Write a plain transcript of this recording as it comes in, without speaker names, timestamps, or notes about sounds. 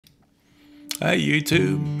Hi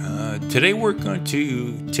YouTube. Today we're going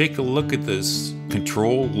to take a look at this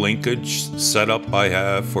control linkage setup I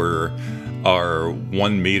have for our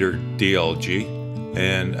 1 meter DLG.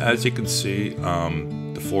 And as you can see,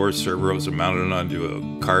 the 4 servos are mounted onto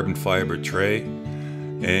a carbon fiber tray.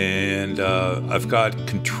 And I've got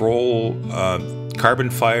control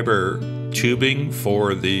carbon fiber tubing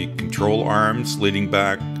for the control arms leading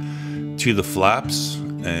back to the flaps,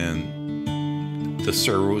 and the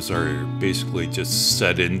servos are basically just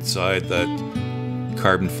set inside that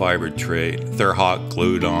carbon fiber tray. They're hot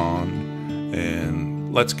glued on,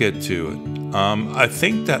 and let's get to it. I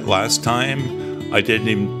think that last time I didn't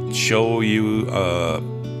even show you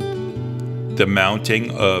the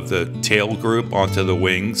mounting of the tail group onto the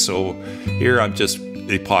wing, so here I'm just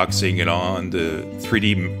epoxying it on the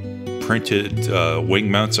 3D printed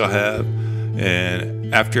wing mounts I have.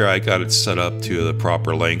 And after I got it set up to the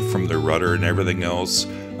proper length from the rudder and everything else,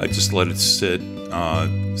 I just let it sit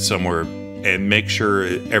somewhere and make sure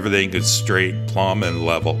everything is straight, plumb, and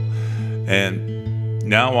level. And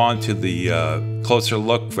now on to the closer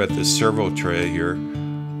look at the servo tray here.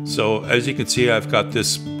 So as you can see, I've got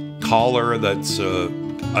this collar that's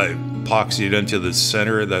I epoxied into the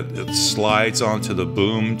center that it slides onto the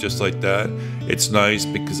boom just like that. It's nice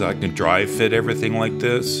because I can dry fit everything like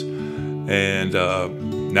this. And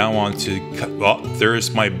now on to, well,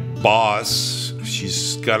 there's my boss.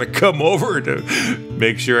 She's got to come over to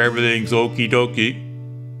make sure everything's okie dokie.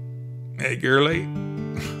 Hey, girlie.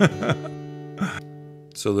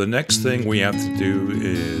 So the next thing we have to do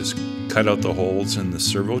is cut out the holes in the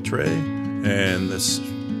servo tray. And this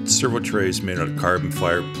servo tray is made out of carbon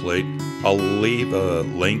fiber plate. I'll leave a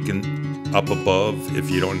link up above if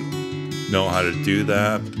you don't know how to do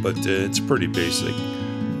that, but it's pretty basic.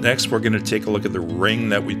 Next, we're going to take a look at the ring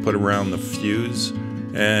that we put around the fuse,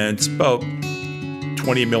 and it's about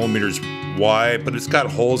 20 millimeters wide, but it's got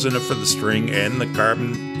holes in it for the string and the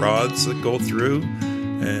carbon rods that go through.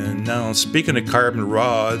 And now, speaking of carbon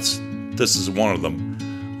rods, this is one of them.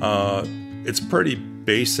 It's pretty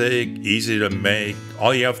basic, easy to make.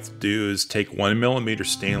 All you have to do is take 1 millimeter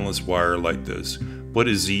stainless wire like this, put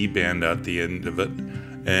a Z-band at the end of it,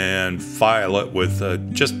 and file it with,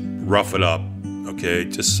 just rough it up. Okay,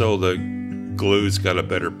 just so the glue's got a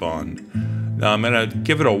better bond. Now I'm gonna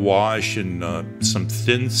give it a wash in some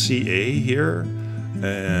thin CA here,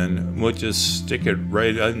 and we'll just stick it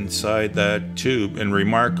right inside that tube. And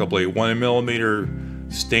remarkably, 1 millimeter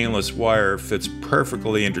stainless wire fits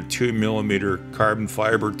perfectly into 2 millimeter carbon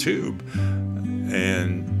fiber tube.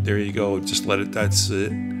 And there you go, just let it, that's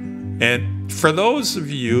it. And for those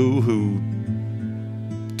of you who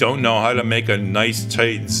don't know how to make a nice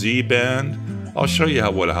tight Z-band, I'll show you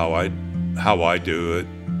how I do it.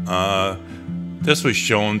 This was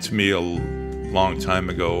shown to me a long time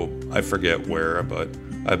ago. I forget where, but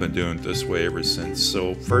I've been doing it this way ever since.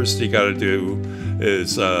 So first you got to do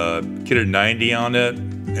is get a 90 on it,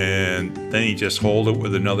 and then you just hold it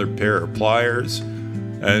with another pair of pliers.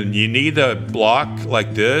 And you need a block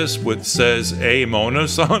like this which says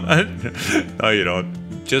amonus on it. No, you don't.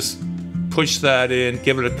 Just push that in,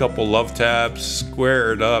 give it a couple love taps,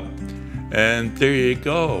 square it up. And there you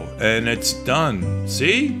go, and it's done.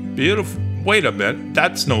 See? Beautiful. Wait a minute,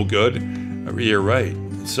 that's no good. You're right.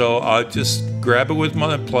 So I'll just grab it with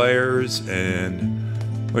my pliers,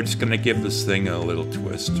 and we're just gonna give this thing a little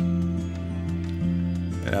twist.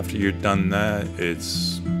 And after you're done that,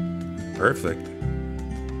 it's perfect.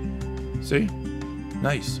 See?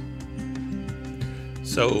 Nice.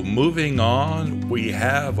 So moving on, we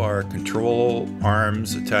have our control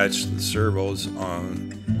arms attached to the servos on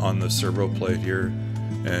the servo plate here,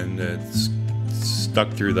 and it's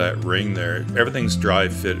stuck through that ring there. Everything's dry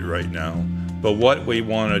fit right now, but what we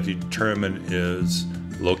want to determine is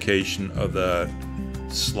location of the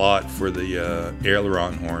slot for the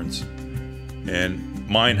aileron horns, and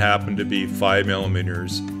mine happened to be 5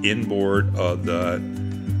 millimeters inboard of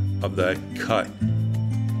that cut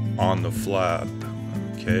on the flap.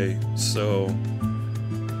 Okay, so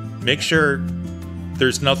make sure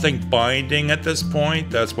there's nothing binding at this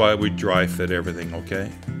point. That's why we dry fit everything,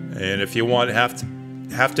 okay? And if you want have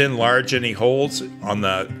to enlarge any holes on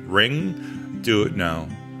that ring, do it now.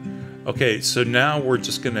 Okay, so now we're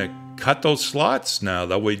just gonna cut those slots now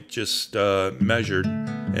that we just measured.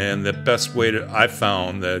 And the best way I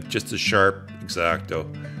found that just a sharp X-Acto.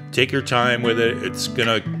 Take your time with it. It's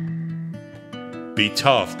gonna be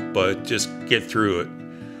tough, but just get through it.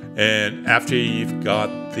 And after you've got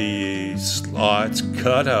the slots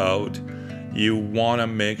cut out, you want to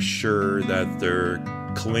make sure that they're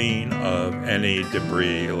clean of any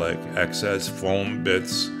debris like excess foam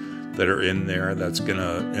bits that are in there that's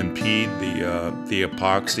gonna impede the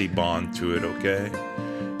epoxy bond to it, okay?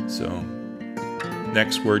 So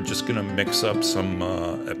next we're just gonna mix up some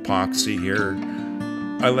epoxy here.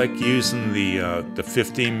 I like using the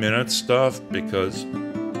 15-minute stuff because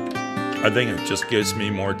I think it just gives me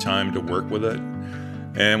more time to work with it.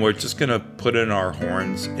 And we're just gonna put in our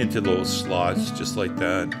horns into those slots just like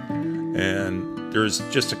that. And there's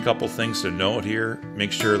just a couple things to note here.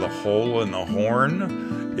 Make sure the hole in the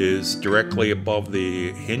horn is directly above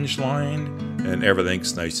the hinge line and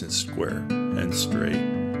everything's nice and square and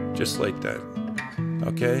straight, just like that.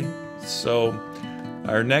 Okay, so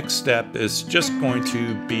our next step is just going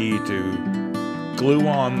to be to glue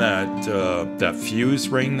on that fuse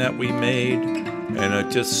ring that we made, and it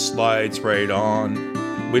just slides right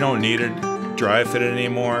on. We don't need it dry fit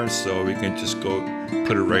anymore, so we can just go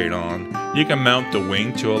put it right on. You can mount the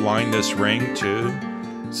wing to align this ring too.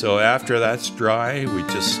 So after that's dry, we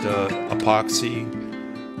just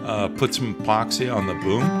put some epoxy on the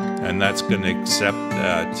boom, and that's going to accept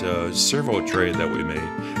that servo tray that we made.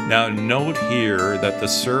 Now note here that the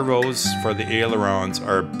servos for the ailerons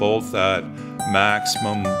are both at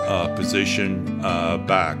maximum position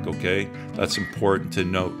back, okay? That's important to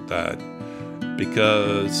note that,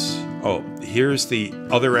 because here's the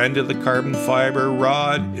other end of the carbon fiber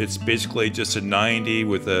rod. It's basically just a 90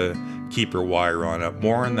 with a keeper wire on it.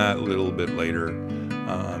 More on that a little bit later.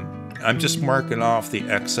 I'm just marking off the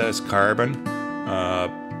excess carbon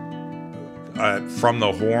from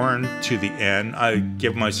the horn to the end. I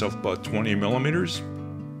give myself about 20 millimeters.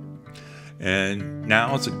 And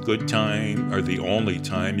now it's a good time, or the only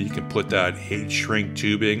time, you can put that heat shrink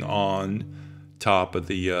tubing on top of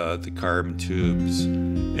the carbon tubes.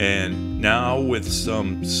 And now with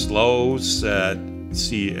some slow set,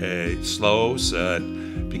 slow set,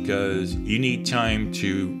 because you need time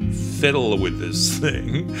to fiddle with this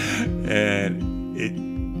thing, and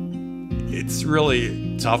it's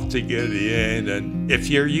really tough to get in. And if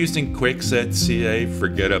you're using quick set CA,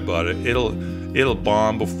 forget about it. It'll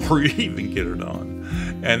bomb before you even get it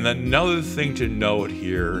on. And another thing to note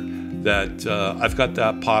here, that I've got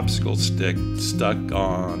that popsicle stick stuck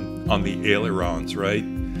on the ailerons, right?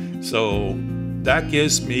 So that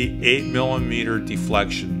gives me 8 millimeter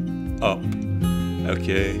deflection up.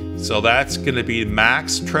 Okay, so that's going to be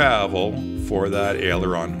max travel for that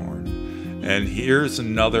aileron horn. And here's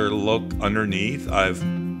another look underneath. I've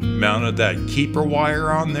mounted that keeper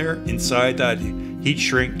wire on there inside that heat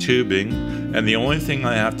shrink tubing, and the only thing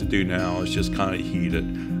I have to do now is just kind of heat it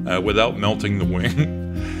without melting the wing.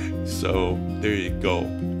 So there you go.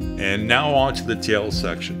 And now on to the tail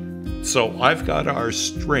section. So I've got our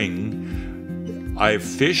string. I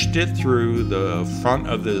fished it through the front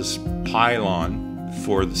of this pylon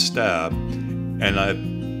for the stab, and I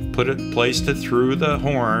placed it through the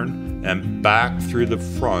horn and back through the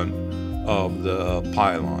front of the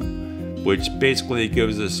pylon, which basically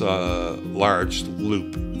gives us a large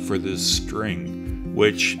loop for this string,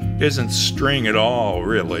 which isn't string at all,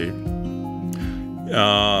 really.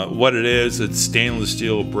 What it is, it's stainless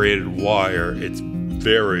steel braided wire. It's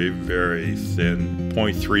very, very thin,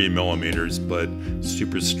 0.3 millimeters, but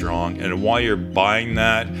super strong. And while you're buying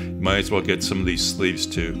that, you might as well get some of these sleeves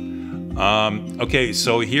too. Okay,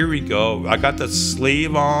 so here we go. I got the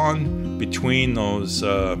sleeve on between those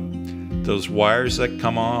wires that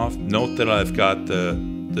come off. Note that I've got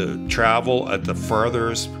the travel at the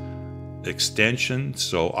farthest extension,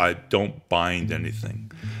 so I don't bind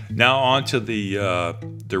anything. Now onto the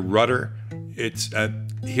rudder.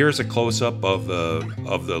 Here's a close-up of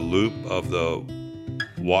the loop of the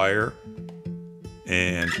wire,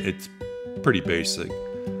 and it's pretty basic.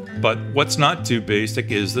 But what's not too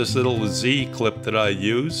basic is this little Z clip that I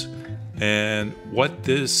use, and what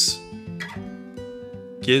this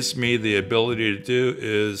gives me the ability to do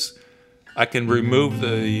is I can remove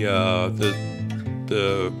the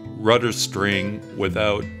rudder string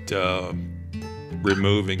without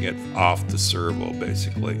removing it off the servo,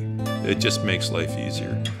 basically. It just makes life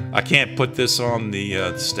easier. I can't put this on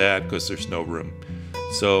the stab because there's no room.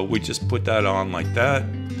 So we just put that on like that,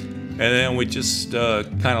 and then we just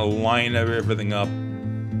kind of line everything up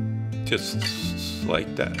just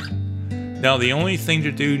like that. Now the only thing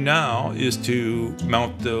to do now is to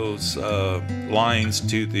mount those lines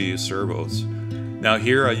to the servos. Now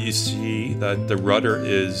here you see that the rudder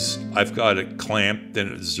is, I've got it clamped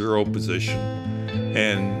in a 0 position.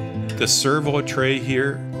 And the servo tray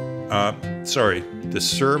here, the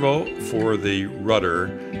servo for the rudder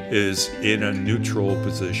is in a neutral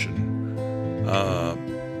position.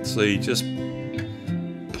 So you just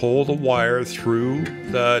pull the wire through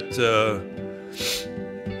that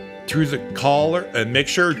through the collar and make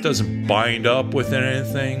sure it doesn't bind up with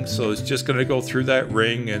anything. So it's just going to go through that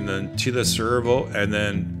ring and then to the servo, and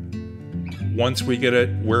then once we get it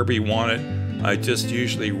where we want it, I just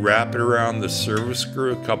usually wrap it around the servo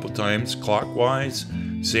screw a couple times clockwise,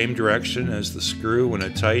 same direction as the screw when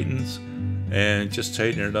it tightens, and just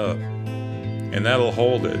tighten it up, and that'll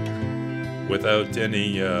hold it without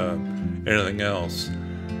any anything else.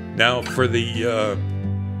 Now for the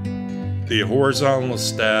horizontal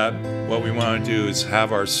stab, what we want to do is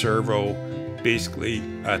have our servo basically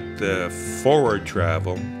at the forward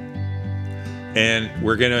travel, and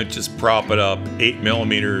we're gonna just prop it up 8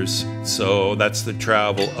 millimeters, so that's the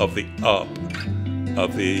travel of the up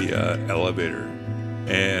of the elevator.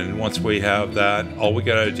 And once we have that, all we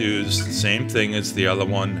gotta do is the same thing as the other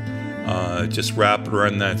one, just wrap it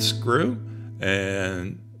around that screw,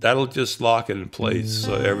 and that'll just lock it in place,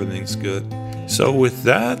 so everything's good. So with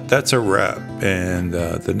that, that's a wrap, and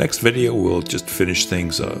the next video will just finish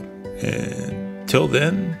things up. And till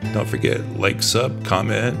then, don't forget, like, sub,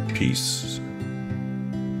 comment, peace.